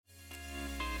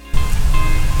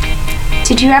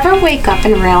Did you ever wake up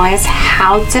and realize,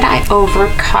 how did I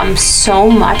overcome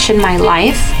so much in my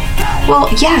life? Well,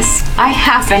 yes, I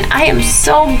have, and I am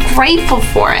so grateful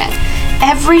for it.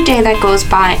 Every day that goes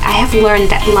by, I have learned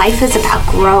that life is about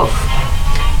growth.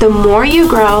 The more you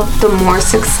grow, the more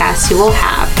success you will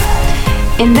have.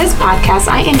 In this podcast,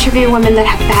 I interview women that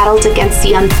have battled against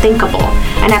the unthinkable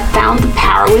and have found the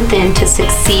power within to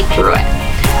succeed through it.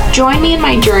 Join me in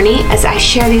my journey as I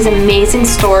share these amazing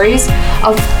stories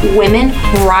of women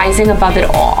rising above it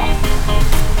all.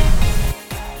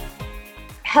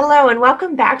 Hello, and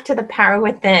welcome back to The Power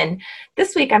Within.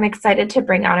 This week, I'm excited to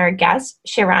bring on our guest,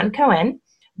 Shiran Cohen.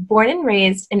 Born and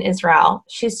raised in Israel,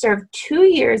 she served 2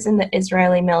 years in the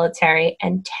Israeli military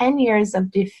and 10 years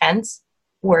of defense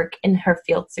work in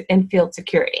field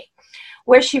security,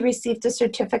 where she received a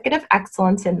certificate of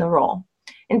excellence in the role.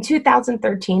 In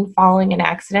 2013, following an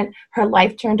accident, her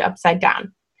life turned upside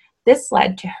down. This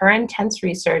led to her intense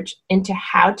research into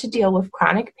how to deal with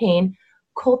chronic pain,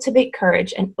 cultivate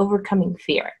courage, and overcoming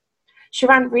fear.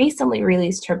 Shiran recently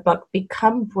released her book,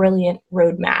 Become Brilliant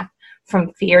Roadmap,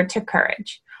 From Fear to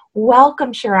Courage.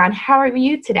 Welcome, Shiran. How are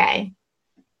you today?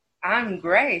 I'm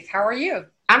great. How are you?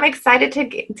 I'm excited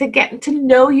to get to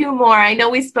know you more. I know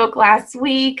we spoke last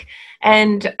week,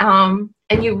 and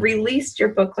you released your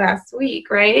book last week,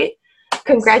 right?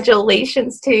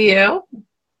 Congratulations to you.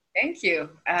 Thank you.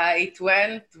 It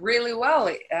went really well.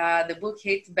 The book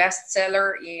hit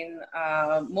bestseller in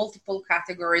multiple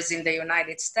categories in the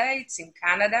United States, in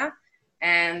Canada,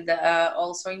 and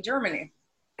also in Germany.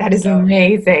 That is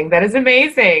amazing. That is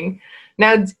amazing.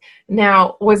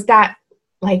 Now, was that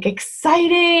like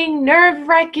exciting,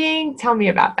 nerve-wracking? Tell me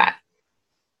about that.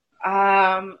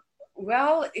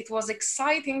 Well, it was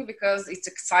exciting because it's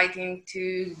exciting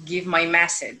to give my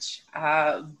message,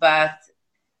 but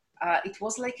it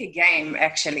was like a game,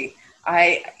 actually.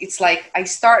 We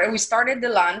started the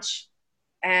lunch,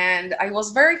 and I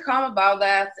was very calm about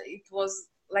that. It was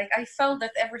like I felt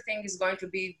that everything is going to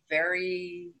be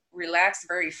very relaxed,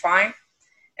 very fine.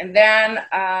 And then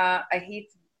I hit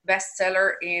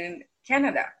bestseller in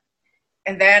Canada.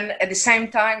 And then at the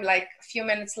same time, like a few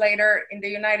minutes later in the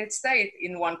United States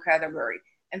in one category,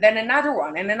 and then another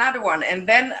one and another one. And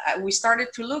then we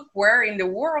started to look where in the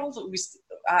world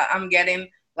I'm getting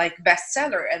like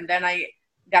bestseller. And then I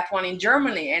got one in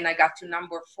Germany, and I got to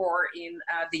number 4 in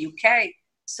the UK.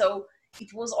 So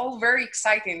it was all very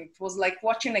exciting. It was like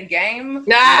watching a game.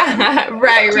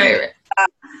 Right.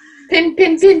 Pin.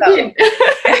 Gotcha.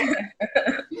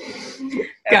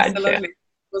 Absolutely.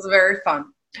 It was very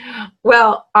fun.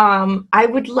 Well, I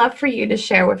would love for you to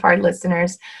share with our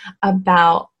listeners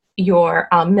about your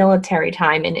military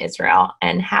time in Israel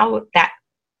and how that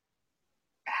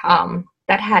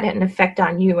had an effect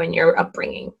on you and your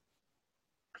upbringing.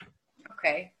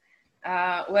 Okay.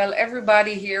 Well,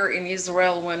 everybody here in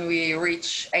Israel, when we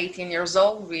reach 18 years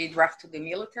old, we draft to the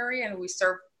military, and we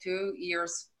serve 2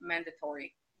 years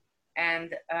mandatory.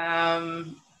 And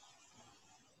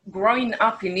growing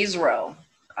up in Israel,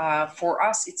 for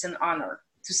us, it's an honor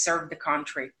to serve the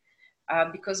country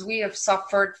because we have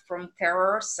suffered from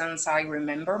terror since I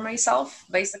remember myself,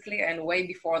 basically, and way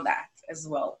before that as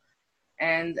well.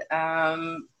 And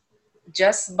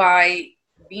just by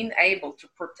being able to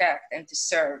protect and to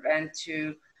serve and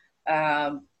to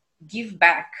give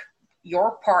back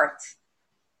your part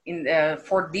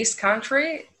for this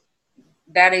country,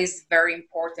 that is very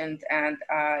important, and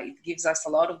it gives us a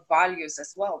lot of values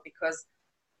as well, because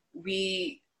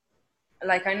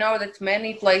I know that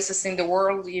many places in the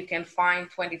world you can find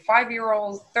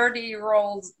 25-year-olds,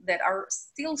 30-year-olds that are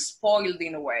still spoiled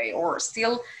in a way, or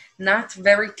still not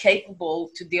very capable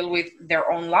to deal with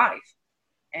their own life.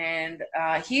 And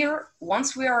here,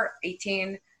 once we are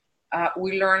 18,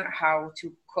 we learn how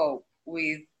to cope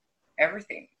with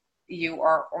everything. You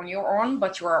are on your own,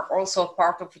 but you are also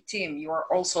part of a team. You are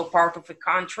also part of a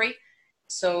country.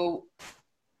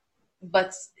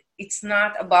 But it's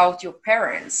not about your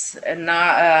parents. And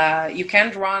you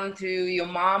can't run to your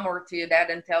mom or to your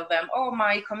dad and tell them, oh,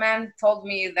 my command told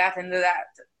me that and that.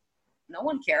 No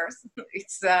one cares.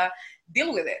 It's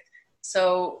deal with it.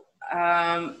 So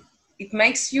it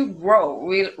makes you grow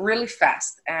really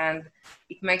fast, and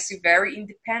it makes you very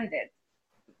independent.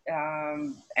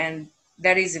 And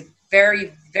that is a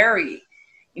very, very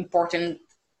important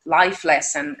life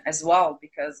lesson as well,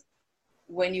 because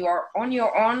when you are on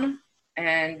your own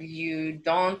and you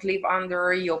don't live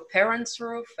under your parents'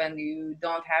 roof, and you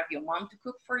don't have your mom to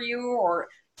cook for you or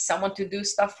someone to do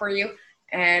stuff for you,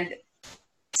 and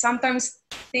sometimes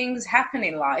things happen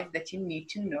in life that you need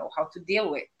to know how to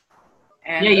deal with.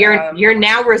 And you're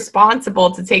now responsible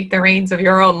to take the reins of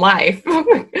your own life.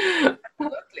 Absolutely.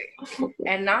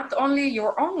 And not only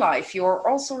your own life, you're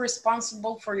also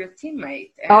responsible for your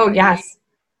teammate. Oh, yes.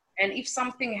 And if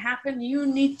something happened, you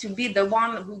need to be the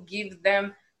one who gives them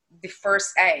the first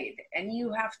aid, and you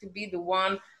have to be the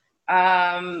one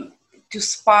to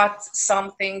spot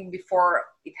something before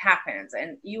it happens, and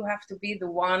you have to be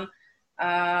the one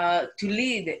to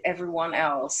lead everyone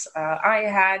else. I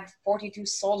had 42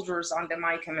 soldiers under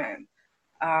my command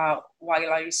while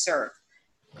I served,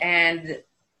 and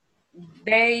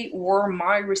they were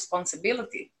my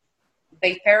responsibility.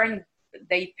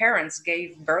 Their parents gave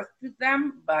birth to them,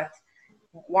 but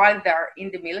while they're in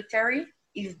the military,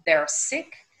 if they're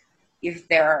sick, if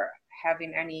they're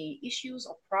having any issues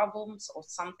or problems or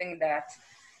something that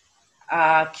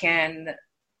can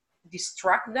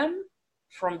distract them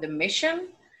from the mission,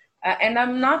 and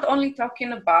I'm not only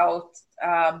talking about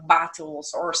battles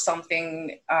or something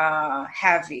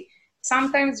heavy.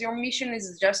 Sometimes your mission is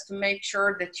just to make sure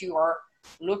that you are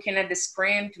looking at the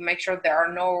screen to make sure there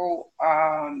are no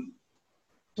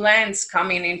planes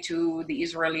coming into the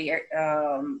Israeli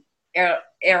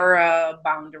air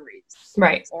boundaries,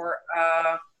 Right.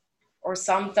 Or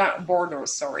sometimes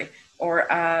borders. Sorry, or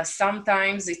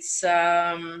sometimes it's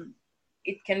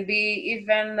it can be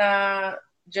even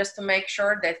just to make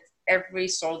sure that every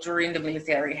soldier in the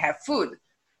military have food.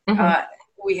 Mm-hmm.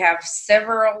 We have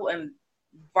several and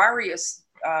various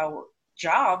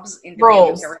jobs in the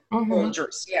Roles. military. Mm-hmm.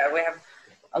 Soldiers, yeah, we have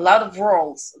a lot of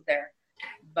roles there.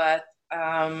 But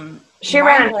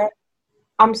Shiran,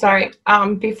 I'm sorry.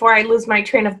 Before I lose my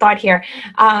train of thought here,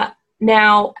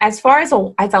 now, as far as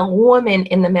a woman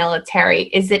in the military,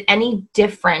 is it any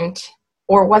different,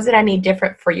 or was it any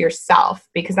different for yourself?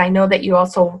 Because I know that you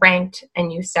also ranked,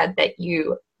 and you said that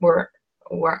you were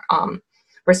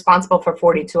responsible for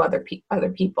 42 other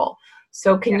people.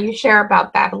 So, can you share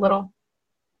about that a little?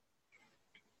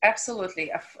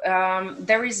 Absolutely.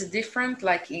 There is a different,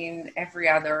 like in every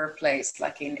other place,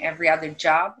 like in every other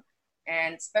job,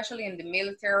 and especially in the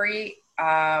military.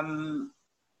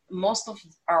 Most of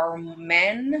our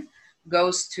men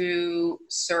goes to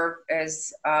serve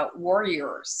as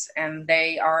warriors, and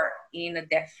they are in a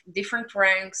different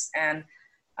ranks, and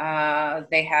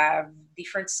they have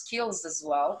different skills as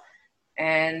well.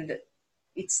 And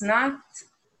it's not,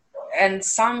 and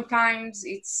sometimes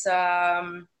it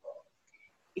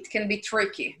can be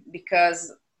tricky,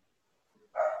 because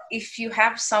if you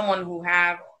have someone who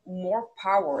have more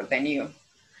power than you,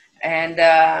 and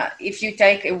if you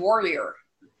take a warrior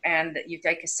and you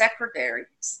take a secretary,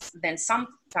 then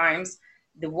sometimes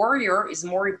the warrior is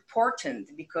more important,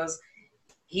 because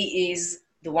he is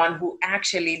the one who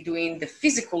actually doing the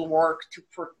physical work to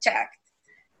protect.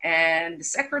 And the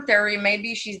secretary,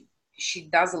 maybe she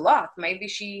does a lot. Maybe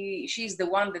she's the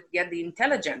one that get the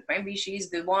intelligence. Maybe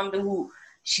she's the one who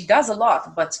she does a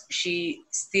lot, but she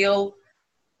still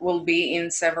will be in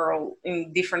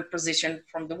different positions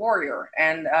from the warrior.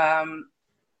 And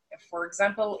for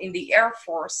example, in the Air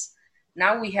Force,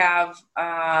 now we have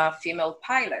female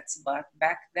pilots, but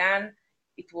back then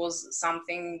it was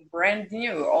something brand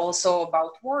new. Also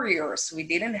about warriors, we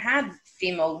didn't have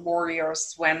female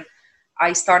warriors when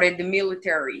I started the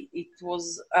military. It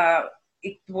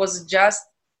was just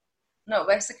no,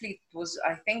 basically it was,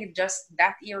 I think, just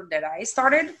that year that I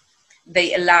started,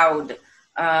 they allowed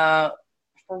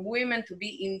for women to be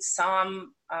in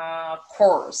some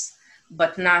corps,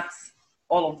 but not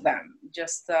all of them.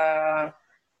 Just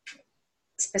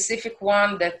specific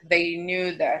one that they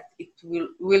knew that it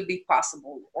will be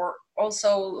possible. Or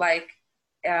also like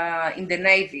in the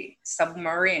Navy,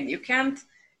 submarine, you can't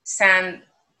send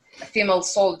female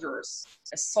soldiers,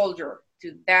 a soldier,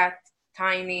 to that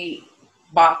tiny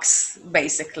box,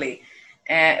 basically,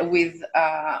 with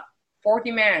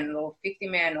 40 men or 50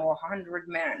 men or 100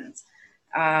 men.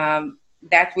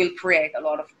 That will create a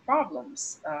lot of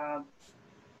problems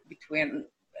between,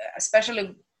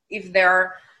 especially if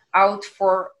they're out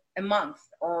for a month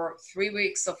or 3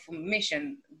 weeks of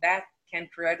mission. That can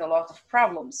create a lot of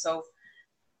problems. So,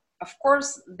 of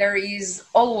course, there is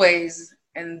always,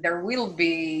 and there will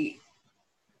be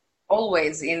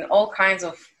always in all kinds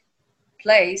of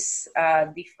place,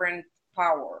 different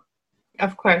power.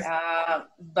 Of course.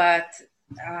 But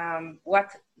what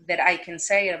that I can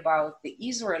say about the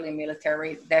Israeli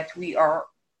military, that we are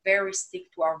very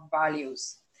stick to our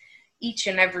values. Each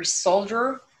and every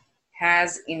soldier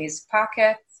has in his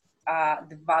pocket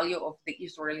the value of the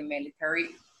Israeli military,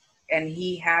 and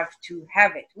he have to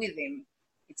have it with him.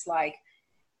 It's like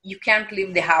you can't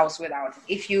leave the house without.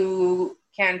 If you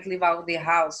can't leave out the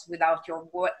house without your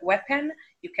weapon,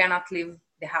 you cannot leave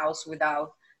the house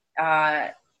without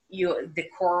the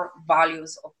core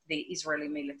values of the Israeli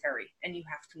military, and you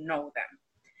have to know them.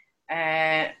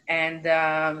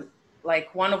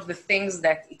 Like one of the things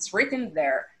that it's written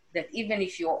there, that even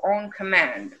if your own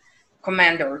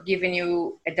commander giving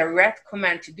you a direct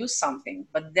command to do something,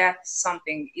 but that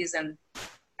something isn't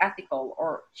ethical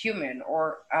or human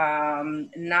or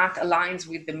not aligns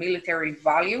with the military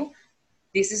value,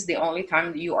 this is the only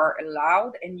time you are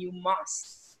allowed, and you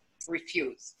must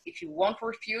refuse. If you won't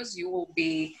refuse, you will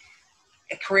be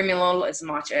a criminal as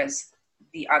much as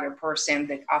the other person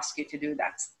that asked you to do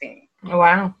that thing.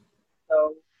 Wow.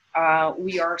 So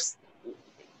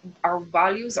our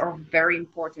values are very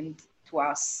important to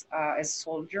us as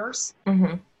soldiers.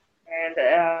 Mm-hmm.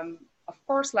 And of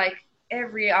course, like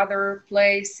every other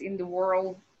place in the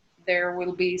world, there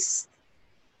will be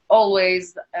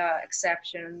always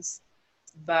exceptions.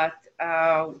 But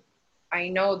I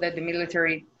know that the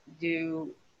military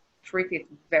do treat it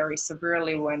very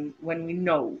severely when we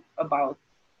know about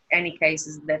any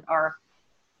cases that are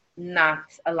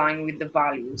not aligned with the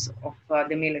values of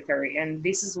the military. And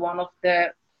this is one of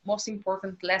the most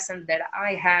important lessons that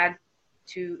I had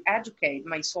to educate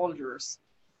my soldiers.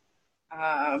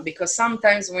 Because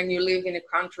sometimes when you live in a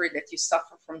country that you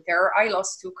suffer from terror, I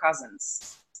lost two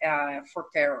cousins for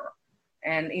terror,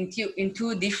 and in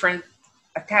two different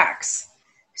attacks.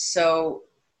 So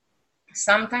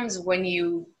sometimes when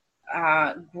you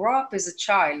grow up as a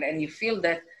child and you feel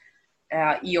that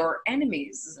your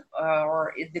enemies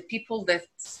or the people that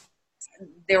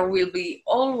there will be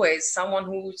always someone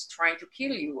who's trying to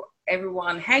kill you,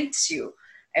 everyone hates you,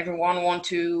 everyone wants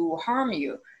to harm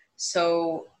you,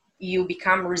 so you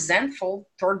become resentful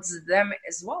towards them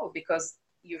as well because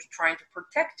you're trying to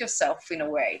protect yourself in a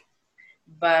way.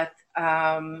 But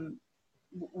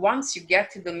once you get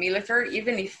to the military,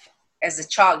 even if as a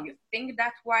child you think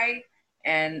that way,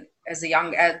 and as a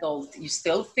young adult you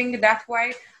still think that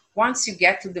way, once you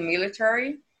get to the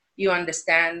military, you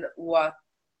understand what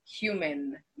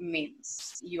human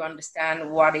means. You understand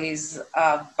what is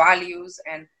values,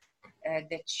 and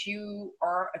that you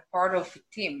are a part of a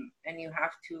team and you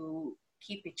have to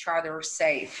keep each other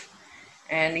safe.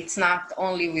 And it's not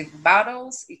only with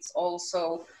battles, it's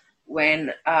also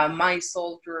when my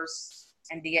soldiers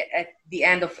at the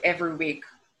end of every week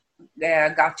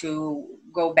got to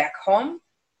go back home.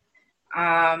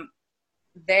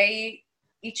 They,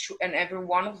 each and every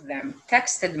one of them,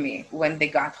 texted me when they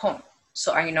got home,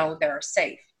 so I know they're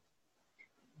safe.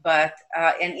 But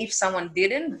and if someone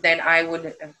didn't, then I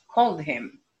would have called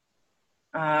him.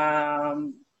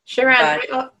 Shiran,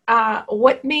 But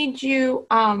what made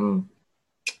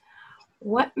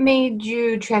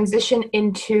you transition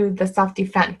into the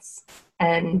self-defense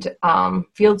and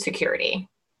field security?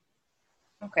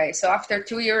 okay, so after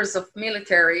 2 years of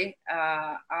military,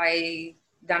 I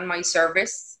done my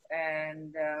service,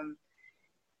 and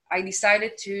I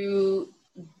decided to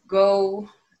go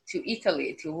to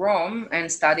Italy, to Rome,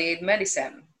 and studied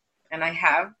medicine. And I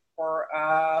have for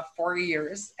 4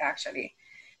 years actually.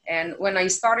 And when I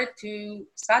started to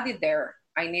study there,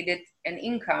 I needed an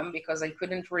income because I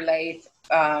couldn't relate.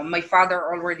 My father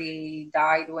already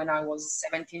died when I was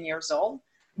 17 years old.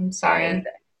 I'm sorry. And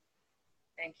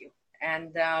thank you.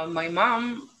 And my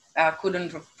mom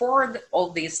couldn't afford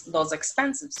all those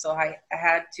expenses. So I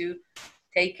had to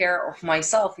take care of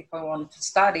myself. If I wanted to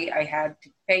study, I had to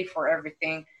pay for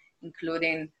everything,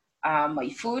 including my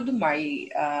food, my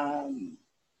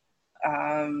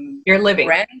Your living.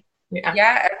 rent, Yeah.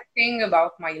 yeah, everything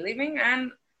about my living,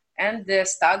 and the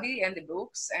study and the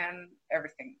books and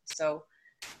everything. So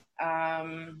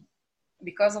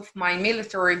because of my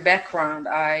military background,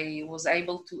 I was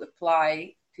able to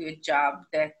apply to a job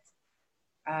that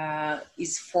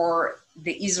is for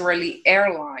the Israeli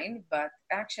airline, but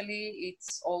actually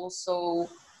it's also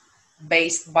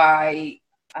based by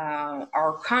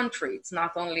our country. It's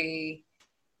not only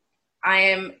I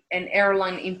am an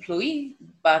airline employee,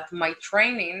 but my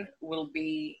training will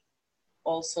be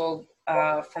also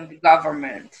from the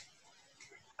government.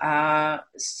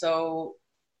 So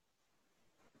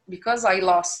because I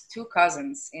lost two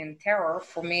cousins in terror,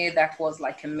 for me that was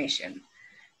like a mission.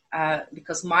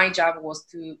 Because my job was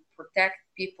to protect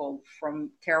people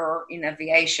from terror in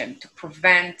aviation, to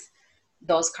prevent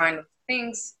those kind of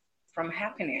things from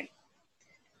happening.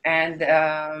 And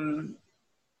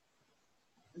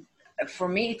for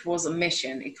me, it was a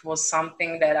mission. It was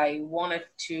something that I wanted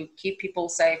to keep people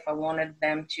safe. I wanted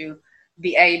them to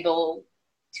be able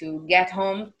to get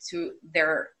home to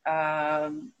their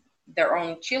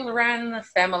own children,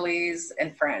 families,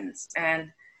 and friends.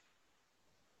 And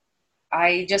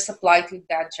I just applied to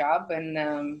that job, and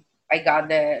I got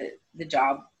the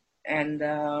job. And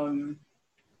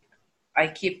I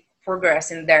keep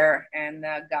progress in there and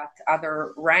got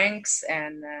other ranks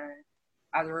and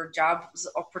other jobs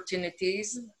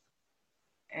opportunities.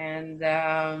 And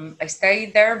I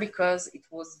stayed there because it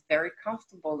was very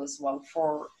comfortable as well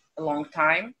for a long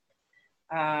time.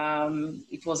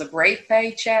 It was a great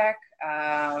paycheck.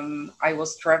 I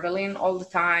was traveling all the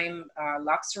time,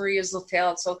 luxurious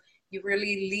hotel. So you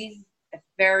really live a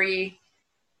very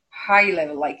high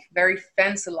level, like very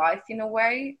fancy life in a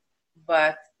way,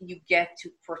 but you get to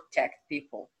protect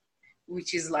people,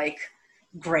 which is like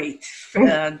great.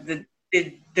 The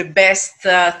best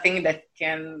thing that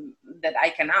I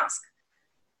can ask.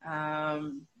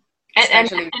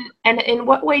 Especially, and in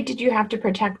what way did you have to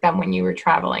protect them when you were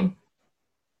traveling?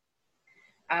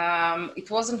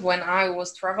 It wasn't when I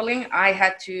was traveling. I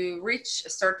had to reach a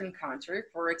certain country.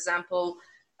 For example,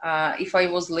 if I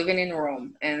was living in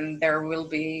Rome and there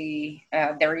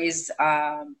is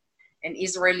an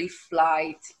Israeli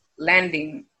flight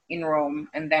landing in Rome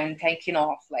and then taking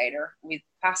off later with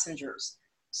passengers.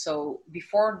 So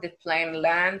before the plane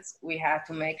lands, we had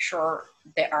to make sure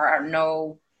there are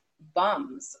no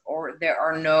bombs or there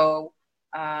are no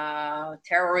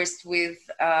terrorists with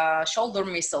shoulder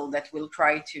missile that will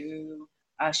try to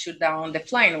shoot down the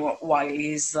plane while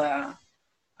he's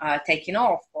taking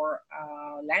off or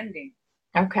landing.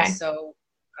 Okay. So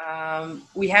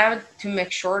we have to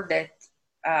make sure that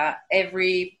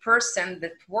every person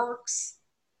that works,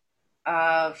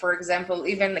 for example,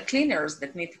 even the cleaners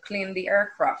that need to clean the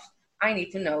aircraft, I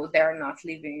need to know they're not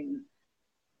leaving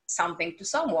something to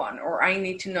someone, or I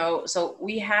need to know. So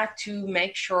we had to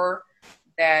make sure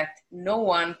that no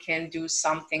one can do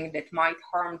something that might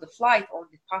harm the flight or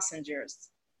the passengers.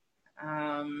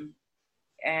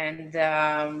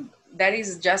 That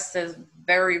is just a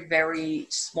very, very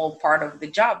small part of the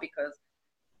job, because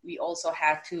we also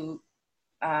had to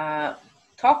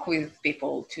talk with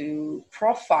people, to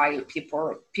profile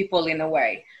people in a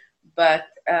way. But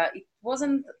it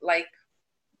wasn't like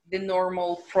the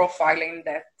normal profiling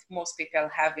that most people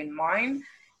have in mind.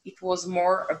 It was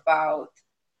more about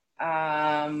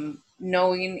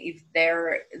knowing if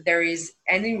there is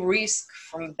any risk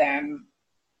from them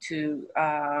to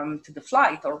the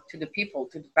flight or to the people,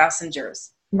 to the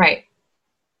passengers. Right.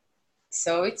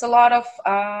 So it's a lot of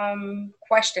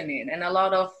questioning and a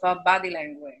lot of body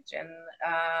language, and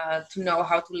to know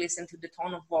how to listen to the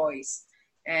tone of voice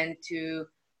and to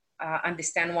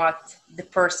understand what the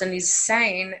person is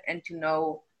saying, and to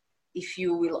know if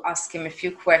you will ask him a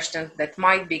few questions that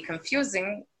might be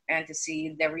confusing, and to see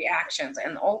the reactions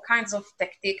and all kinds of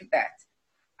technique that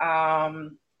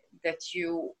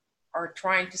you are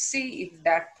trying to see if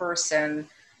that person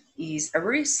is a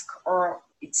risk or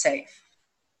it's safe.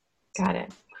 Got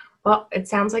it. Well, it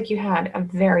sounds like you had a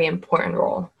very important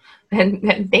role,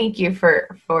 and thank you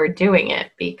for doing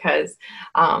it, because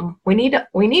we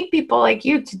need people like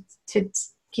you to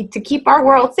keep our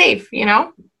world safe. You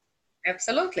know.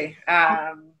 Absolutely.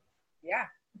 Yeah.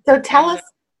 So tell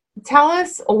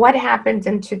us what happened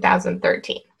in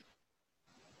 2013.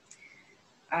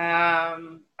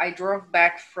 I drove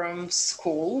back from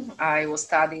school. I was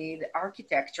studied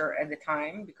architecture at the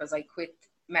time because I quit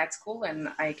med school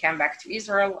and I came back to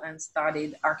Israel and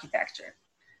studied architecture.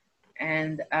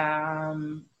 And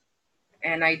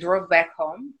I drove back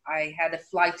home. I had a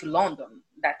flight to London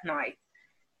that night.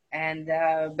 And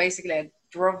basically I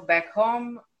drove back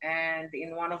home, and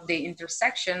in one of the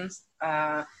intersections,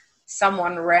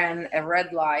 someone ran a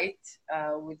red light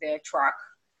with a truck,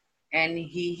 and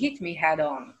he hit me head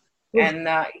on. Ooh. And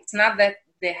it's not that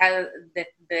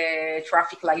the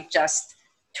traffic light just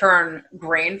turned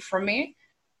green for me.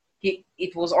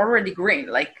 It was already green,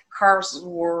 like cars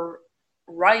were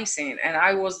racing, and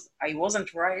I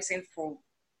wasn't racing for.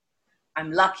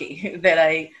 I'm lucky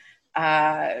that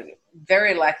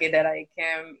very lucky that I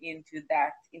came into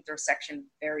that intersection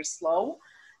very slow,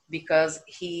 because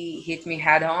he hit me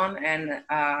head on, and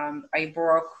I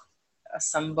broke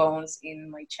some bones in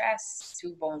my chest,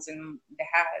 2 bones in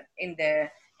the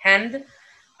hand.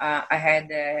 I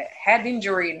had a head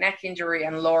injury, neck injury,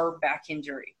 and lower back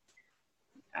injury.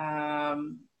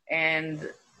 And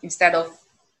instead of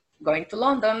going to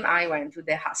London, I went to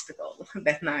the hospital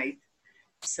that night.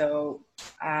 So,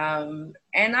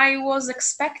 and I was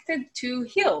expected to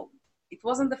heal. It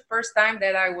wasn't the first time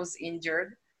that I was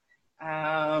injured.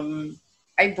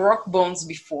 I broke bones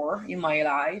before in my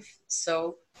life,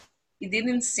 so it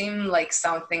didn't seem like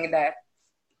something that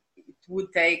it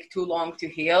would take too long to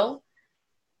heal.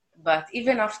 But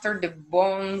even after the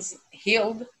bones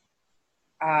healed,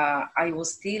 I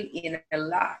was still in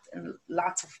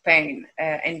lots of pain,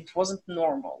 and it wasn't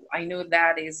normal. I knew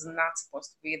that is not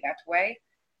supposed to be that way.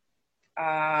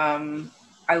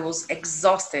 I was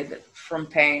exhausted from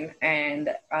pain and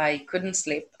I couldn't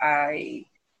sleep. I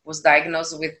was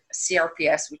diagnosed with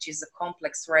CRPS, which is a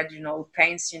complex regional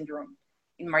pain syndrome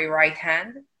in my right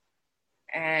hand,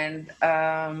 and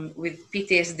with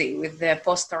PTSD, with the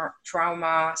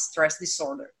post-trauma stress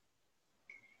disorder.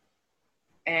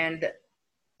 And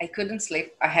I couldn't sleep.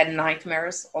 I had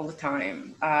nightmares all the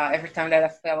time. Every time that I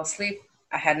fell asleep,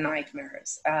 I had nightmares.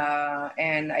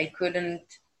 And I couldn't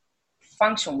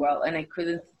function well, and I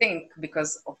couldn't think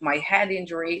because of my head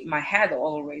injury. My head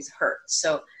always hurt. So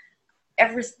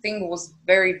everything was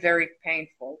very, very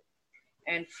painful.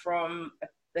 And from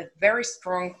a very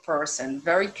strong person,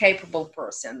 very capable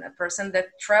person, a person that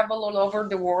traveled all over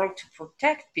the world to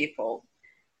protect people,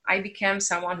 I became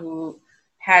someone who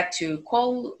had to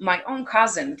call my own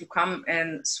cousin to come and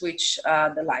switch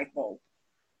the light bulb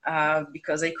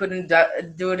because I couldn't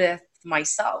do that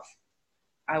myself.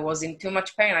 I was in too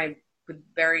much pain. I could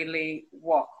barely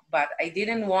walk, but I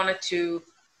didn't want to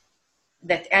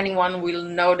that anyone will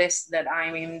notice that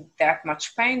I'm in that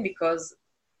much pain because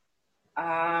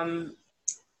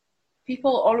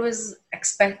people always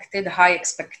expected high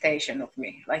expectation of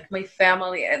me. Like my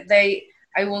family,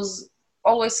 I was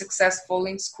always successful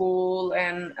in school,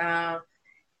 and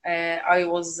I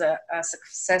was a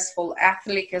successful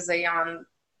athlete as a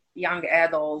young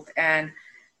adult, and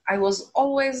I was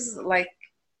always like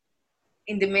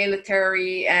in the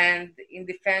military and in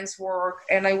defense work,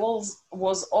 and I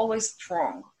was always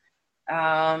strong.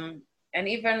 And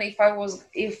even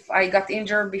if I got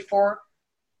injured before,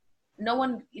 no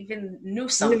one even knew Knew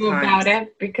sometimes. about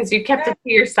it because you kept Yeah, it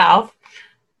to yourself.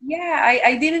 yeah,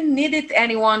 I didn't needed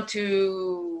anyone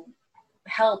to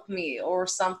help me or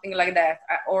something like that.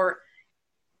 Or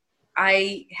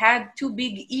I had too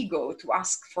big ego to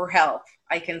ask for help.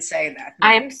 I can say that now.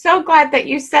 I'm so glad that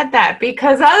you said that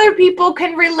because other people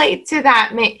can relate to that,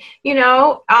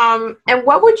 and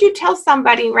what would you tell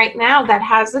somebody right now that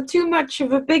has too much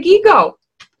of a big ego?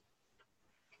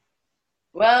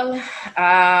 Well,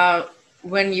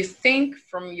 when you think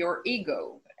from your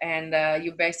ego and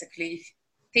you basically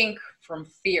think from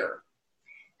fear.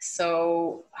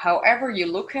 So, however you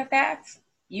look at that,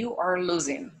 you are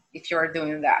losing if you are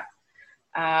doing that.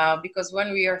 Because when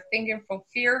we are thinking from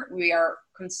fear, we are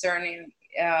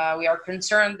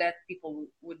concerned that people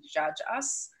would judge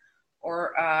us,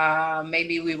 or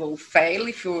maybe we will fail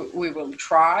if we will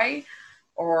try,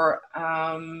 or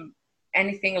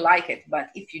anything like it. But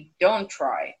if you don't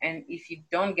try and if you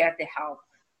don't get the help,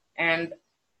 and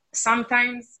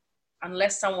sometimes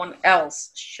unless someone else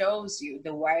shows you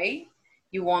the way,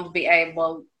 you won't be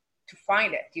able to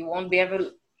find it. You won't be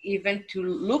able even to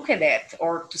look at it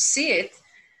or to see it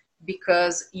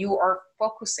because you are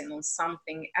focusing on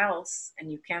something else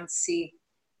and you can't see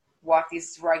what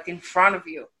is right in front of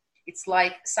you. It's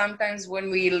like sometimes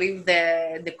when we leave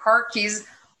the car keys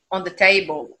on the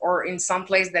table or in some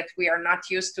place that we are not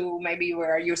used to, maybe we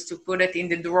are used to put it in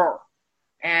the drawer,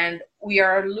 and we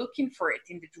are looking for it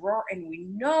in the drawer, and we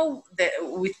know that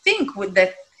we think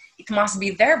that it must be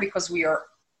there because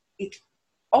it's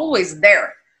always there.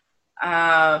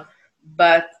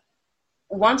 But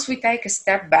once we take a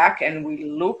step back and we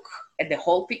look at the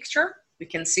whole picture, we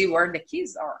can see where the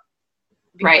keys are.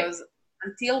 Right. Because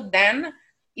until then,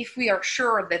 if we are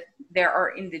sure that they are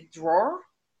in the drawer,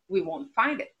 we won't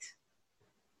find it.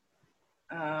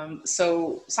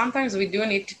 So sometimes we do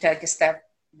need to take a step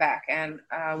back, and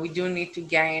we do need to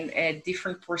gain a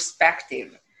different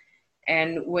perspective.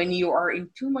 And when you are in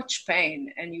too much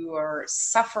pain and you are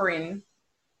suffering,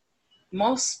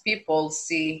 most people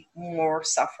see more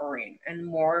suffering and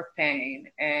more pain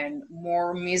and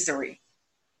more misery.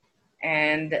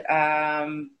 And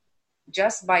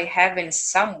just by having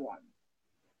someone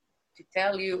to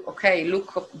tell you, okay,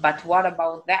 look, but what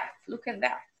about that? Look at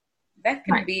that. That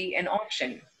can Right. be an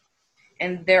option.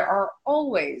 And there are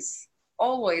always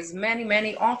many,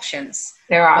 many options.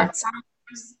 There are. But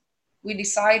sometimes we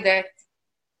decide that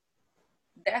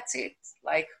that's it.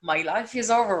 Like my life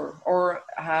is over, or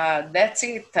that's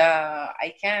it. I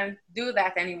can't do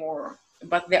that anymore.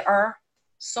 But there are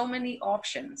so many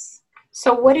options.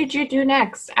 So what did you do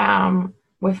next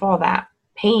with all that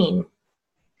pain?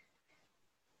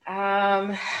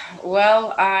 Um,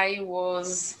 well, I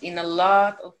was in a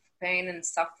lot of pain and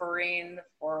suffering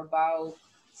for about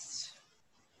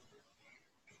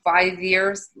 5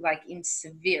 years, like in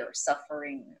severe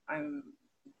suffering. I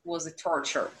was a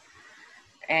torture.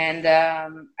 And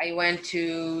I went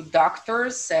to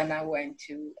doctors and I went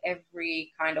to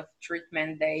every kind of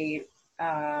treatment they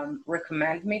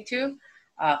recommend me to.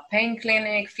 Pain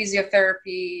clinic,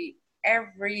 physiotherapy,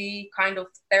 every kind of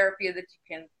therapy that you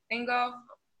can think of,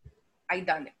 I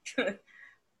done it.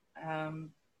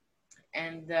 Um,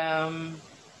 and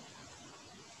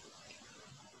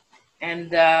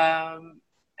and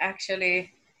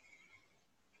actually,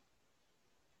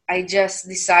 I just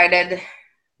decided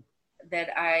that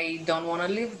I don't want to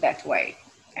live that way.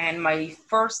 And my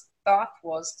first thought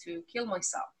was to kill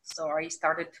myself. So I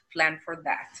started to plan for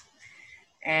that.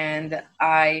 And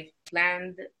I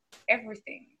planned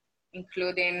everything,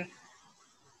 including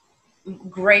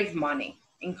grave money,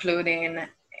 including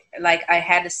like I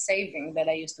had a saving that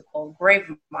I used to call grave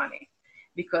money,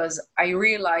 because I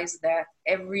realized that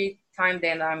every time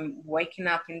that I'm waking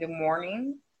up in the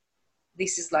morning,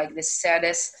 this is like the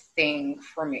saddest thing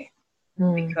for me,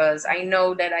 because I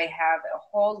know that I have a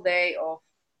whole day of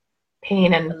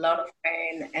pain a and lot of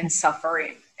pain and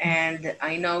suffering. And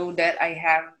I know that I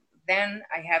have a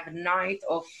night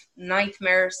of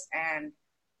nightmares and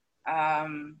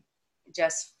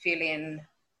just feeling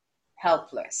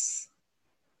helpless.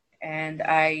 And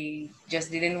I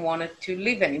just didn't want to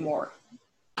live anymore.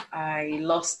 I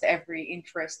lost every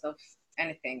interest of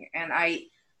anything. And I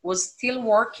was still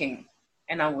working,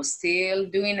 and I was still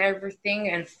doing everything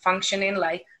and functioning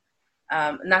like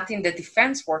not in the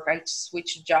defense work. I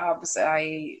switched jobs.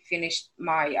 I finished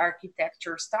my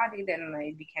architecture study, then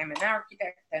I became an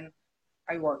architect, and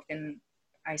I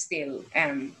still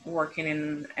am working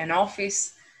in an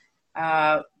office.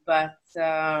 But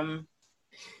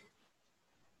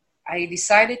I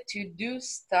decided to do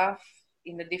stuff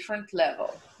in a different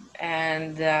level,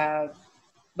 and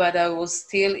but I was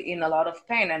still in a lot of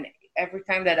pain. And every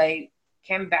time that I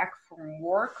came back from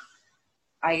work,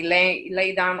 I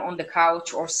lay down on the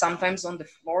couch or sometimes on the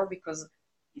floor, because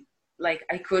like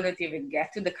I couldn't even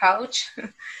get to the couch,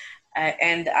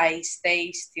 and I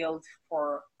stay still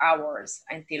for hours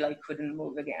until I couldn't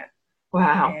move again.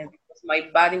 wow. And because my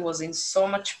body was in so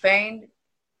much pain,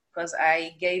 because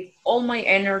I gave all my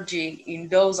energy in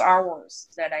those hours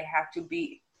that I had to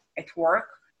be at work,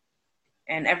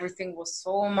 and everything was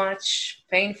so much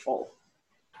painful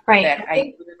Right. that I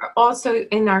think also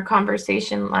in our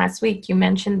conversation last week, you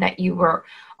mentioned that you were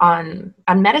on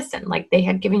medicine, like they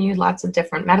had given you lots of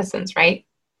different medicines, right?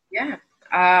 yeah,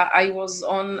 I was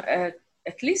on at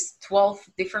least 12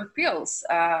 different pills.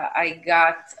 I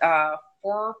got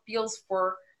 4 pills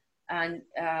for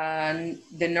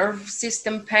the nerve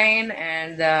system pain,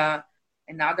 and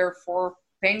another 4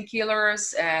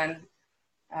 painkillers, and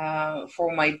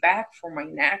for my back, for my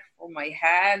neck, for my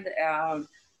head,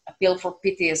 a pill for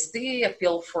PTSD, a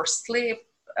pill for sleep,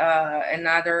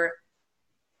 another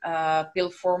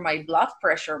pill for my blood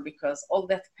pressure, because all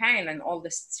that pain and all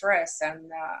the stress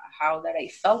and how that I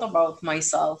felt about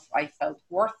myself, I felt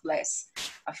worthless.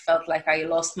 I felt like I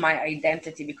lost my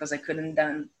identity because I couldn't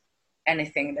done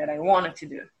anything that I wanted to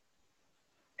do.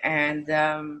 And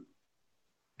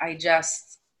I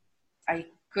just, I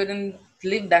couldn't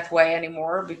live that way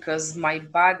anymore, because my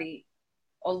body,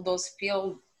 all those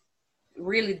pills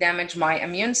really damaged my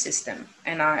immune system.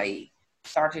 And I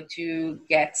started to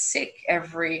get sick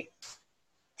every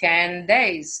 10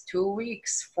 days, 2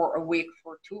 weeks, for a week,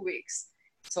 for 2 weeks.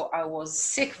 So I was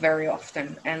sick very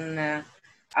often. And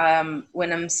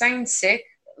when I'm saying sick,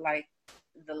 like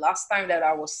the last time that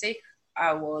I was sick,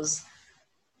 I was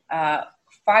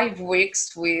 5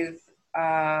 weeks with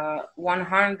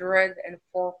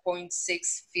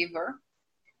 104.6 fever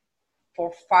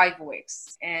for 5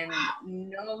 weeks, and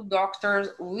no doctors,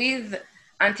 with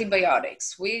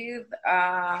antibiotics, with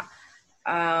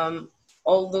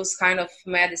all those kind of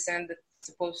medicine that's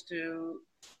supposed to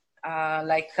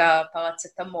like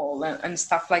paracetamol and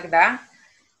stuff like that.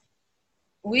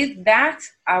 With that,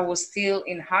 I was still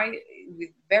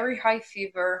with very high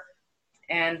fever,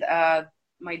 and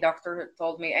my doctor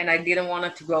told me, and I didn't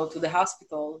want to go to the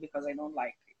hospital because I don't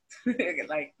like it.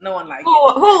 Like no one likes it.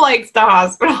 Who likes the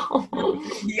hospital?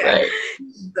 Yeah. Right.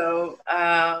 So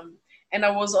and I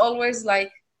was always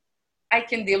like, I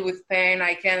can deal with pain.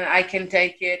 I can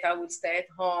take it. I would stay at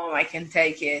home. I can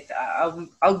take it.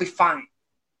 I'll be fine.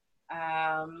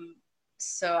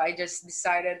 So I just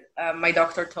decided. My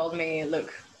doctor told me,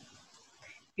 look,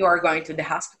 you are going to the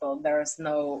hospital. There's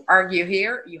no argue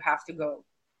here. You have to go.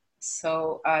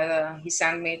 So he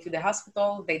sent me to the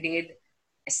hospital. They did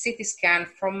a CT scan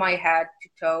from my head to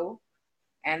toe,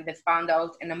 and they found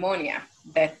out a pneumonia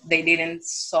that they didn't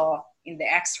saw in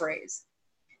the X-rays.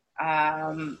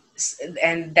 And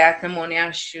that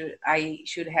pneumonia I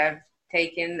should have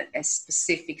taken a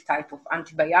specific type of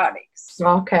antibiotics.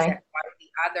 Okay. That's why the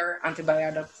other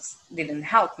antibiotics didn't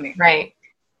help me. Right.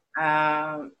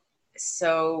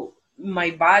 So my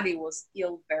body was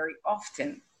ill very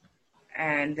often,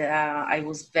 and I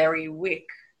was very weak.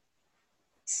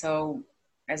 So,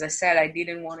 as I said, I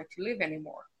didn't want to live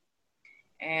anymore.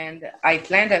 and I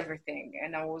planned everything,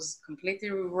 and I was completely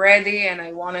ready, and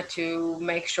I wanted to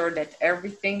make sure that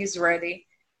everything is ready.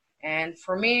 And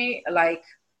for me, like,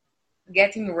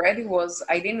 getting ready was,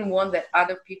 I didn't want that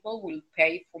other people will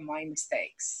pay for my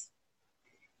mistakes,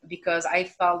 because I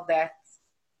felt that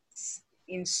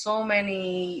in so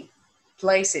many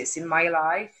places in my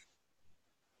life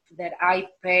that I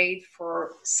paid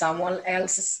for someone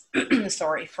else's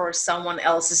sorry, for someone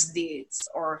else's deeds,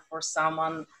 or for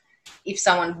someone, if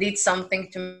someone did something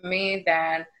to me,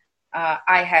 then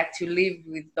I had to live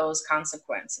with those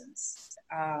consequences.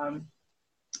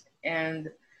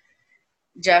 And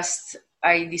just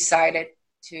I decided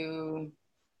to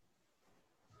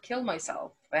kill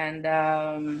myself. And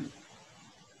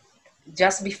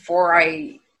just before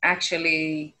I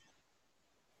actually,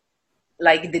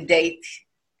 like, the date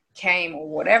came or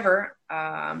whatever,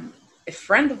 a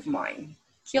friend of mine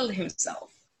killed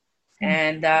himself.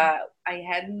 And I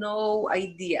had no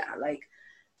idea, like,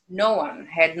 no one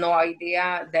had no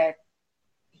idea that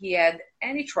he had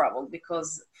any trouble,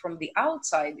 because from the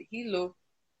outside he looked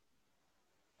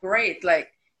great.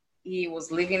 Like, he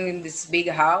was living in this big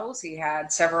house, he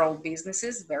had several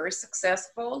businesses, very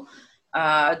successful,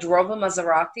 drove a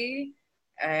Maserati,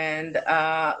 and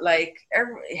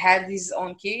had his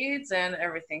own kids and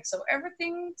everything. So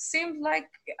everything seemed like,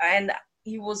 and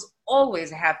he was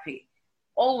always happy,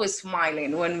 always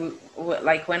smiling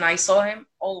when I saw him,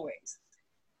 always.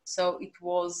 So it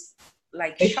was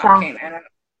like shocking, and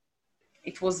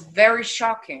it was very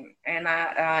shocking. And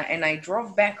I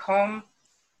drove back home.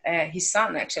 His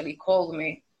son actually called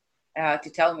me to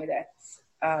tell me that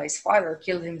his father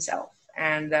killed himself.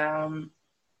 And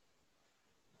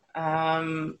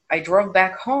I drove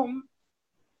back home,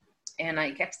 and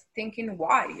I kept thinking,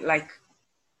 why? Like,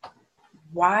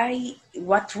 why?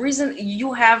 What reason?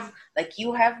 You have, like,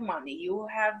 you have money, you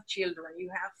have children, you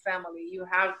have family, you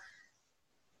have.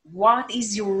 What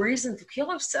is your reason to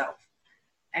kill yourself?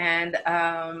 And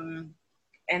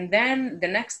then the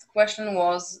next question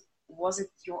was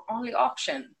it your only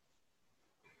option?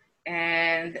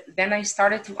 And then I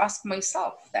started to ask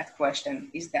myself that question: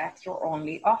 is that your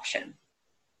only option?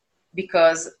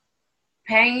 Because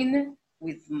paying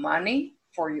with money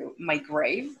for my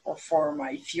grave, or for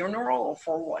my funeral, or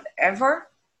for whatever,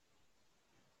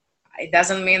 it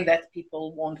doesn't mean that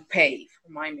people won't pay for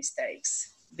my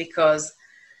mistakes. Because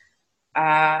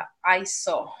I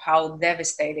saw how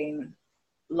devastating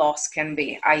loss can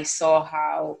be. I saw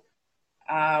how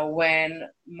when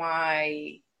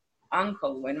my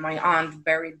when my aunt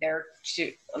buried their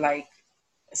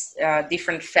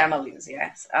different families,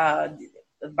 yes,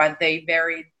 but they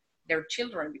buried their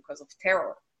children because of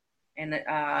terror. And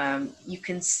you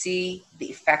can see the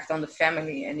effect on the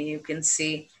family, and you can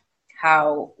see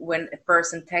how when a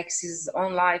person takes his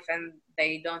own life and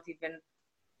they don't even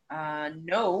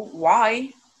know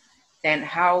why, then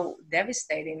how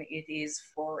devastating it is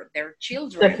for their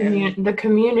children. The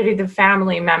community, the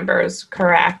family members,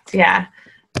 correct? Yeah.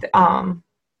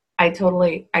 I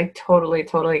totally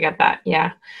get that.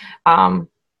 Yeah.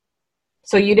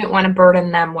 So you didn't want to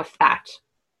burden them with that.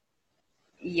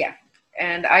 Yeah.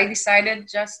 And I decided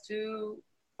just to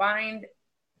find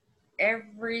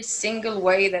every single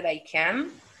way that I can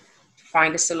to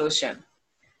find a solution.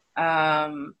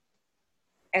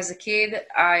 As a kid,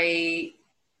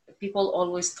 people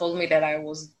always told me that I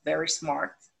was very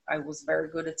smart. I was very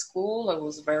good at school. I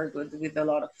was very good with a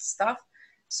lot of stuff.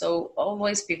 So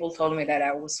always people told me that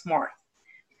I was smart.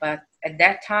 But at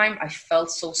that time, I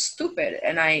felt so stupid.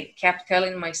 And I kept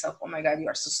telling myself, oh my God, you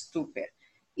are so stupid.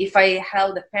 If I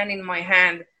held a pen in my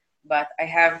hand, but I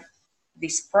have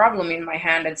this problem in my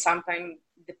hand and sometimes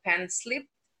the pen slipped,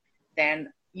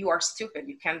 then you are stupid.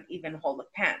 You can't even hold a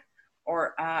pen.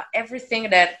 Or everything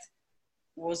that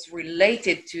was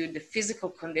related to the physical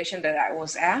condition that I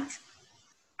was at,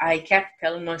 I kept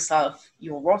telling myself,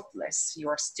 you're worthless, you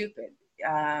are stupid.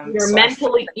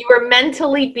 You were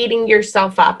mentally beating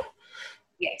yourself up.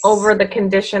 Yes. Over the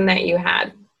condition that you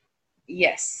had.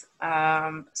 Yes.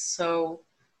 So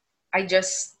I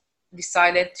just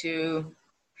decided to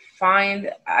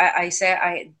find. I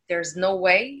said, there's no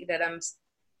way that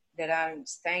I'm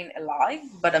staying alive,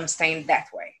 but I'm staying that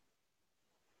way.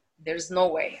 There's no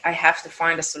way. I have to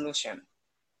find a solution.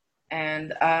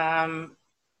 And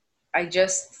I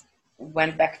just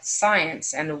went back to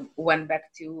science and went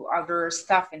back to other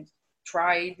stuff and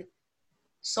tried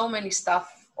so many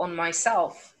stuff on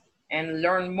myself and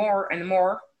learned more and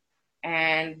more.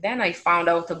 And then I found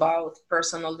out about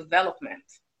personal development.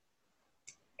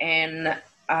 And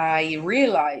I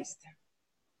realized,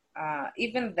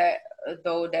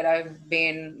 though that I've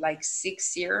been like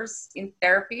 6 years in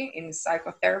therapy, in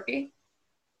psychotherapy,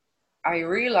 I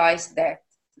realized that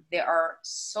there are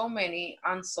so many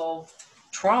unsolved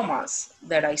traumas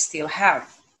that I still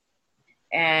have.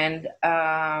 And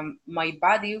my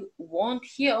body won't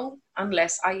heal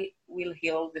unless I will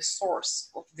heal the source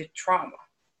of the trauma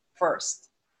first.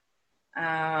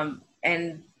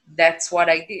 And that's what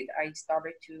I did. I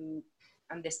started to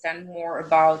understand more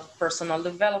about personal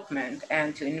development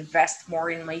and to invest more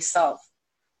in myself.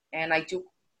 And like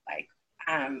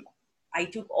um, I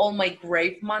took all my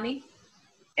grave money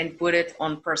and put it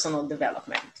on personal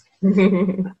development.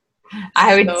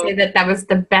 I would So say that that was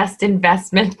the best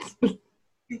investment.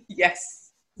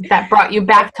 yes, That brought you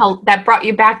back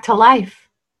to life.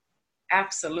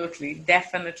 absolutely,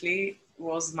 definitely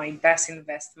was my best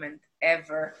investment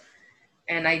ever.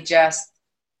 And I just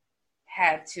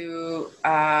had to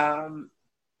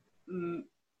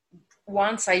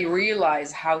once I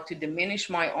realized how to diminish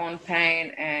my own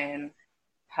pain and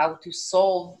how to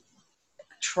solve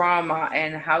trauma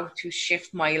and how to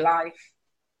shift my life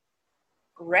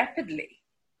rapidly.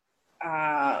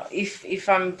 If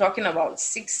I'm talking about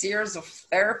 6 years of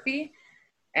therapy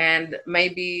and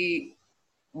maybe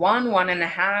one and a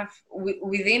half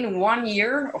within 1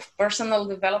 year of personal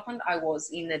development, I was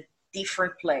in a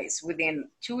different place. Within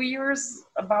 2 years,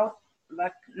 about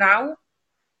like now,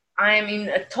 I am in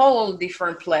a total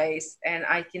different place, and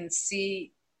I can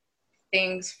see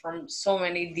things from so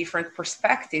many different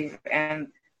perspectives. And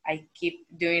I keep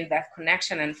doing that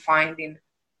connection and finding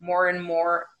more and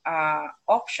more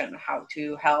option how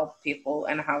to help people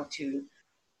and how to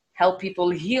help people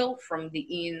heal from the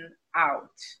in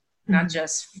out, not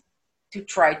just to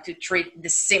try to treat the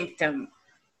symptom.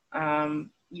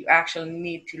 You actually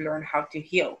need to learn how to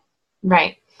heal.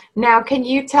 Right. Now, can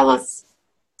you tell us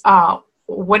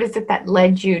what is it that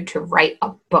led you to write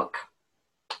a book?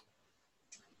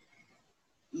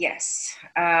 Yes.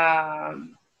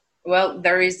 Well,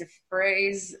 there is a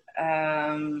phrase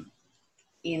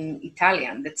in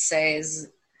Italian that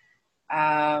says,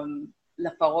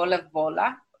 la parola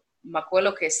vola, ma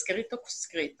quello che è scritto,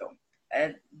 scritto.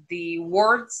 The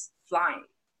words fly,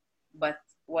 but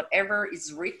whatever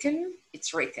is written,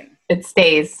 it's written. It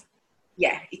stays.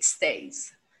 Yeah, it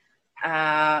stays.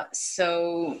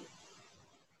 So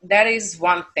that is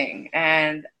one thing.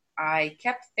 And I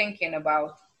kept thinking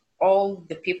about all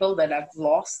the people that I've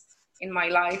lost in my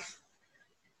life.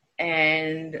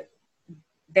 And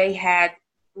they had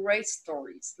great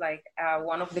stories. Like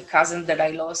one of the cousins that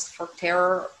I lost for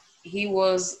terror, he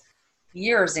was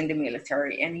years in the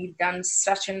military and he done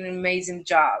such an amazing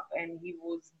job. And he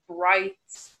was bright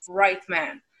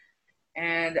man.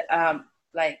 And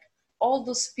like all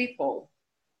those people,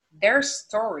 their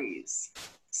stories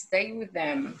stay with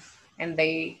them and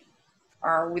they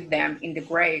are with them in the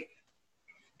grave.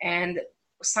 And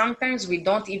sometimes we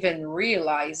don't even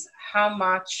realize how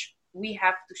much we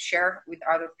have to share with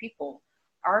other people.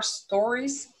 Our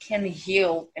stories can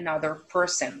heal another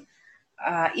person.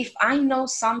 If I know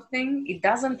something, it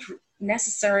doesn't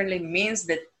necessarily means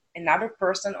that another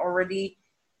person already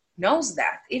knows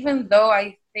that, even though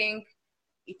I think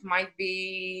it might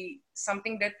be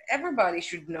something that everybody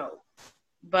should know.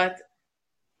 But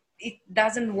it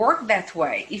doesn't work that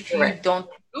way. If you Right. don't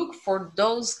look for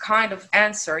those kind of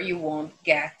answer, you don't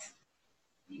get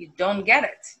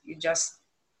it. You just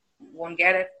won't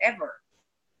get it ever.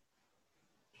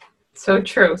 So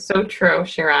true,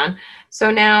 Shiran.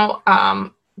 So now,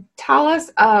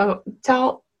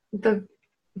 tell the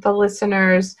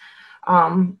listeners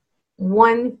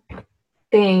one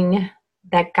thing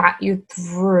that got you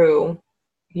through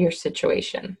your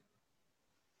situation.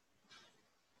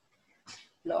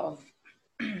 Love.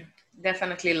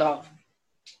 Definitely love.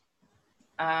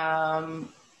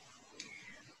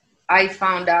 I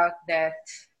found out that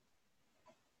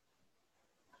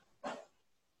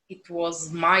it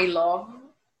was my love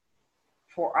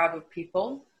for other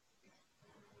people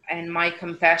and my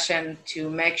compassion to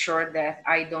make sure that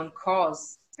I don't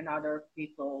cause another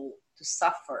people to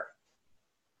suffer.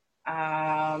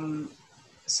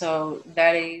 So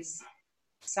that is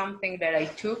something that I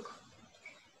took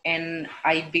and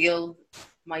I build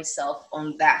myself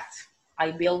on that.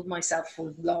 I build myself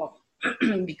with love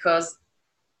because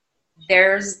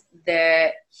there's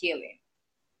the healing.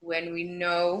 When we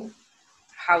know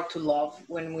how to love,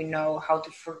 when we know how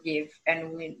to forgive,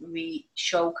 and when we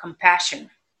show compassion,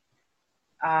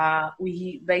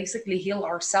 we basically heal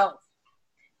ourselves.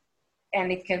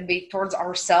 And it can be towards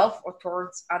ourselves or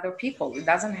towards other people. It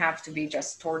doesn't have to be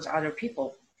just towards other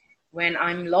people. When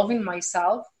I'm loving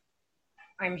myself,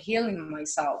 I'm healing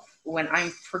myself. When I'm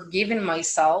forgiving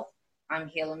myself, I'm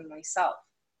healing myself.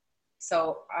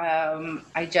 So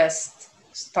I just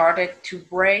started to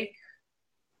break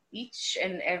each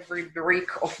and every brick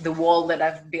of the wall that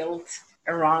I've built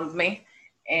around me.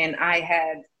 And I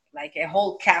had like a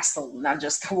whole castle, not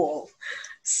just a wall.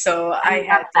 So I I love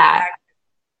had to that.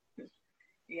 act,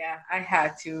 yeah, I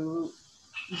had to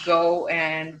go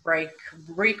and break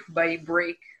brick by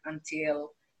brick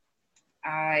until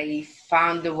I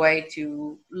found a way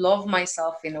to love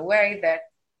myself in a way that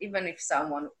even if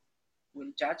someone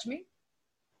will judge me,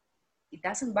 it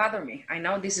doesn't bother me. I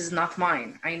know this is not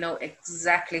mine. I know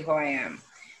exactly who I am.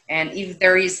 And if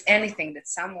there is anything that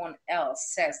someone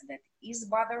else says that is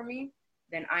bother me,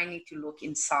 then I need to look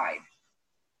inside.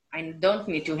 I don't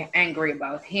need to be angry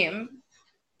about him.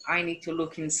 I need to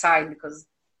look inside, because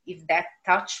if that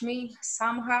touched me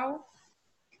somehow,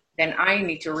 then I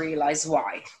need to realize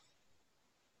why.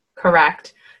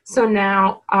 Correct. So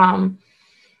now,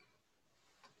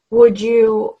 would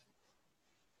you,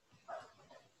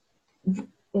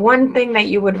 one thing that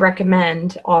you would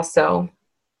recommend also,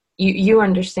 you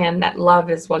understand that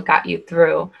love is what got you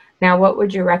through. Now, what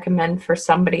would you recommend for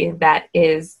somebody that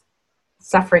is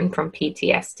suffering from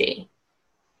PTSD?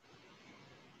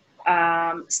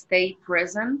 Stay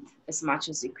present as much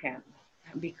as you can,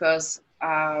 because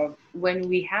when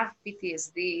we have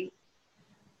PTSD,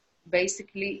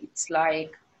 basically it's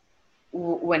like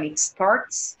when it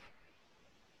starts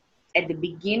at the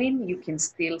beginning, you can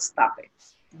still stop it,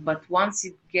 but once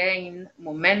it gains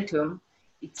momentum,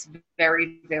 it's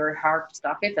very, very hard to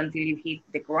stop it until you hit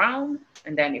the ground,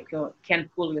 and then you can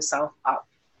pull yourself up.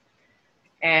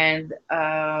 And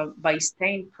by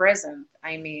staying present,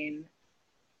 I mean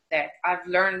that I've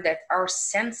learned that our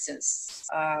senses,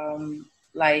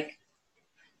 like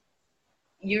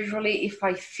usually if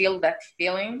I feel that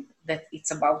feeling that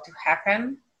it's about to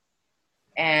happen,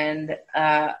 and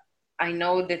I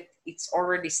know that it's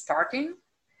already starting,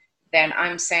 then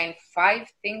I'm saying 5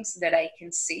 things that I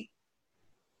can see,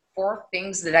 4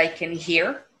 things that I can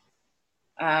hear,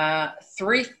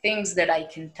 3 things that I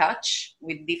can touch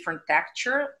with different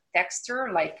texture,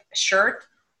 like a shirt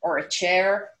or a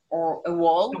chair or a The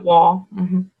wall. wall.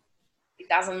 Mm-hmm. It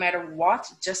doesn't matter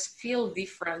what, just feel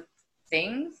different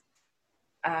things.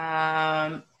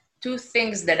 2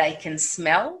 things that I can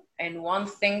smell, and 1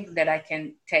 thing that I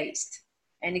can taste.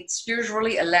 And it's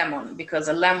usually a lemon, because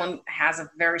a lemon has a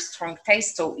very strong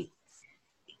taste. So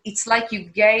it's like you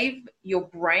gave your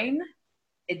brain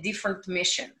a different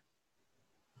mission.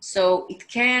 So it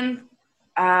can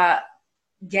uh,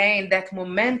 gain that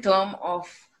momentum of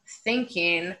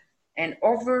thinking and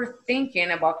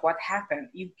overthinking about what happened.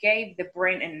 You gave the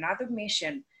brain another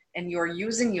mission, and you're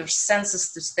using your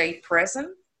senses to stay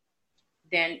present,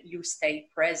 then you stay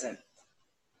present.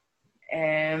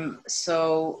 And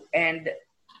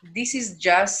this is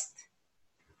just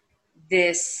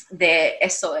the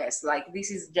SOS, like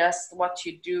this is just what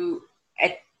you do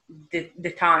at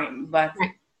the time. But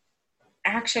Right.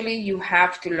 actually you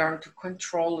have to learn to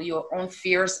control your own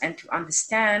fears and to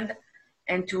understand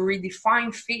and to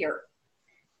redefine fear.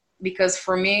 Because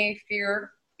for me,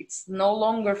 fear, it's no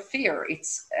longer fear.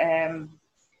 It's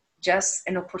just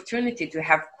an opportunity to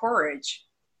have courage,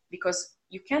 because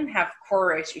you can have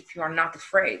courage if you are not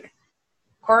afraid.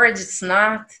 Courage is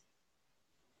not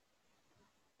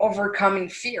overcoming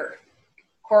fear.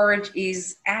 Courage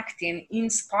is acting in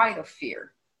spite of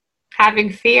fear.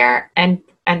 Having fear and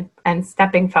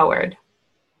stepping forward.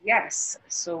 Yes,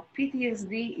 so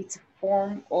PTSD, it's a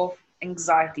form of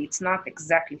anxiety. It's not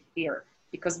exactly fear,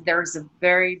 because there's a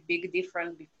very big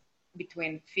difference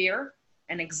between fear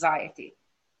and anxiety,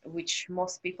 which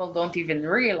most people don't even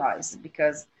realize.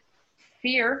 Because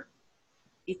fear,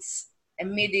 it's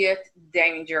immediate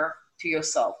danger to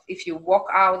yourself. If you walk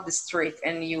out the street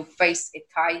and you face a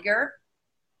tiger,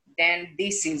 then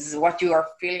this is what you are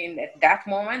feeling at that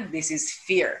moment. This is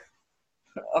fear.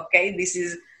 Okay, this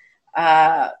is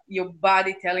your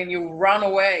body telling you run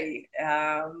away.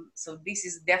 So this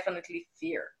is definitely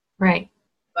fear. Right.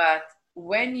 But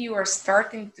when you are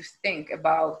starting to think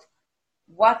about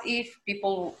what if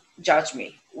people judge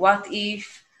me, what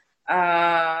if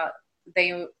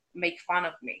they make fun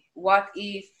of me, what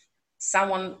if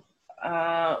someone,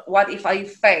 what if I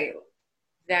fail,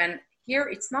 then here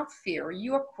it's not fear.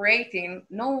 You are creating,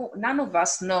 no, none of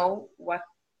us know what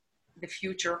the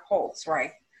future holds,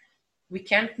 right? We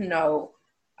can't know.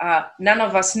 None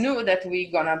of us knew that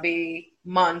we're gonna be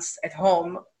months at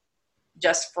home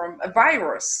just from a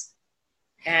virus,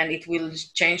 and it will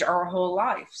change our whole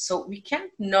life. So we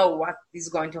can't know what is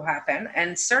going to happen,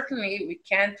 and certainly we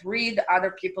can't read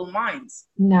other people's minds.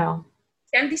 No.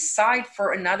 You can decide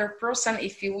for another person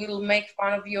if he will make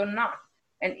fun of you or not,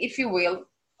 and if he will,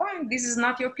 fine. This is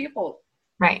not your people.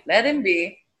 Right. Let him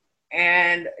be.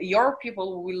 and your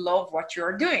people will love what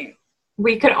you're doing.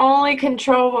 We could only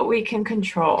control what we can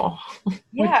control.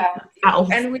 Yeah.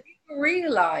 And we need to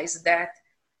realize that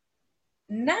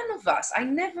none of us, I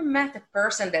never met a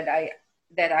person that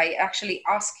I actually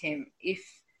asked him if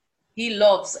he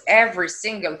loves every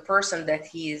single person that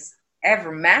he's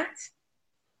ever met.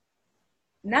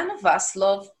 None of us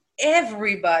love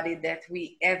everybody that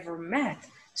we ever met.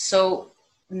 So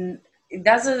it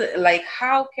doesn't, like,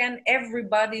 how can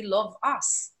everybody love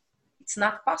us? It's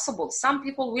not possible. Some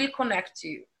people will connect to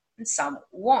you and some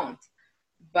won't,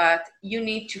 but you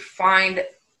need to find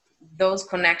those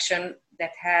connections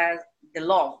that has the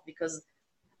love, because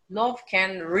love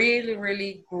can really,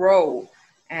 really grow.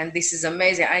 And this is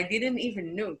amazing. I didn't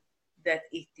even know that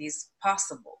it is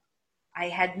possible. I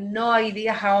had no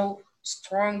idea how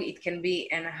strong it can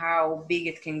be and how big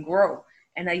it can grow.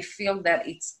 And I feel that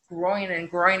it's growing and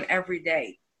growing every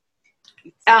day.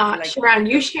 Shiran,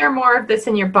 you share more of this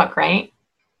in your book, right?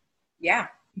 Yeah.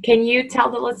 Can you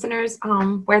tell the listeners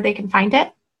where they can find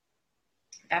it?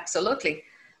 Absolutely.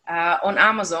 On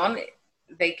Amazon,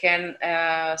 they can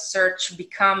search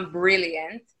Become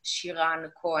Brilliant,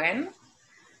 Shiran Cohen.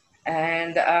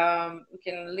 And we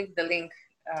can leave the link.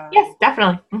 Yes,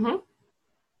 definitely. Mm-hmm.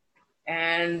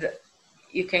 And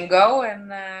you can go and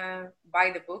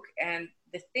buy the book. And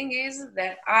the thing is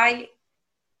that I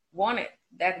wanted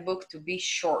that book to be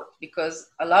short, because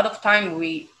a lot of time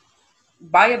we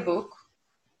buy a book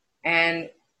and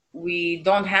we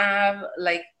don't have,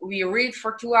 like, we read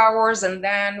for 2 hours and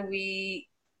then we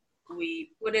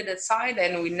put it aside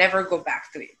and we never go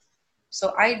back to it.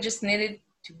 So I just needed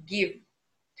to give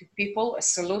to people a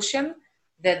solution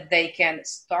that they can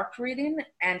start reading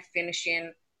and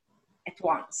finishing at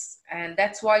once. And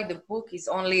that's why the book is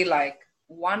only like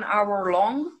 1 hour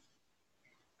long.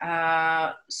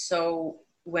 So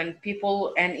when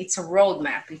people, and it's a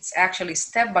roadmap, it's actually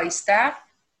step by step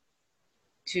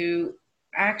to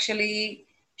actually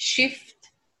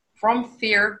shift from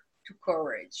fear to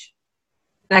courage.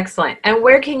 Excellent. And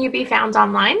where can you be found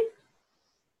online?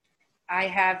 I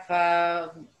have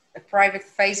a private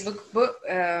Facebook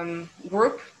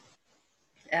group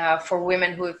for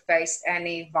women who have faced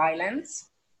any violence,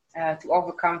 to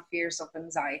overcome fears of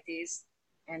anxieties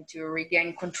and to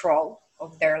regain control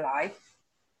of their life.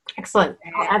 Excellent.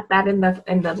 I'll add that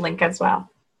in the link as well.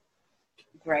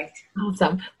 Great.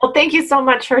 Awesome. Well, thank you so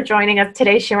much for joining us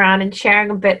today, Shiran, and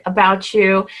sharing a bit about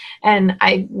you. And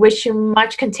I wish you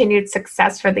much continued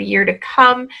success for the year to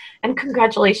come. And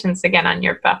congratulations again on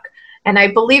your book. And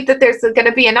I believe that there's going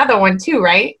to be another one too,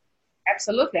 right?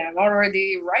 Absolutely. I'm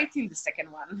already writing the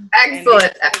second one.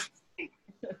 Excellent.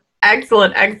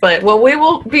 Excellent. Excellent. Well, we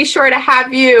will be sure to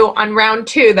have you on round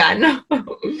 2 then.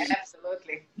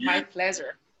 Absolutely. My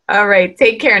pleasure. All right.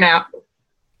 Take care now.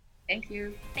 Thank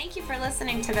you. Thank you for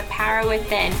listening to The Power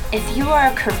Within. If you are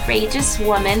a courageous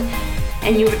woman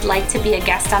and you would like to be a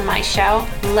guest on my show,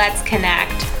 let's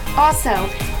connect. Also,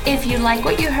 if you like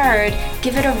what you heard,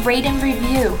 give it a rate and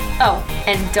review. Oh,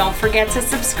 and don't forget to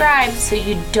subscribe so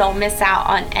you don't miss out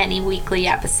on any weekly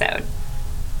episode.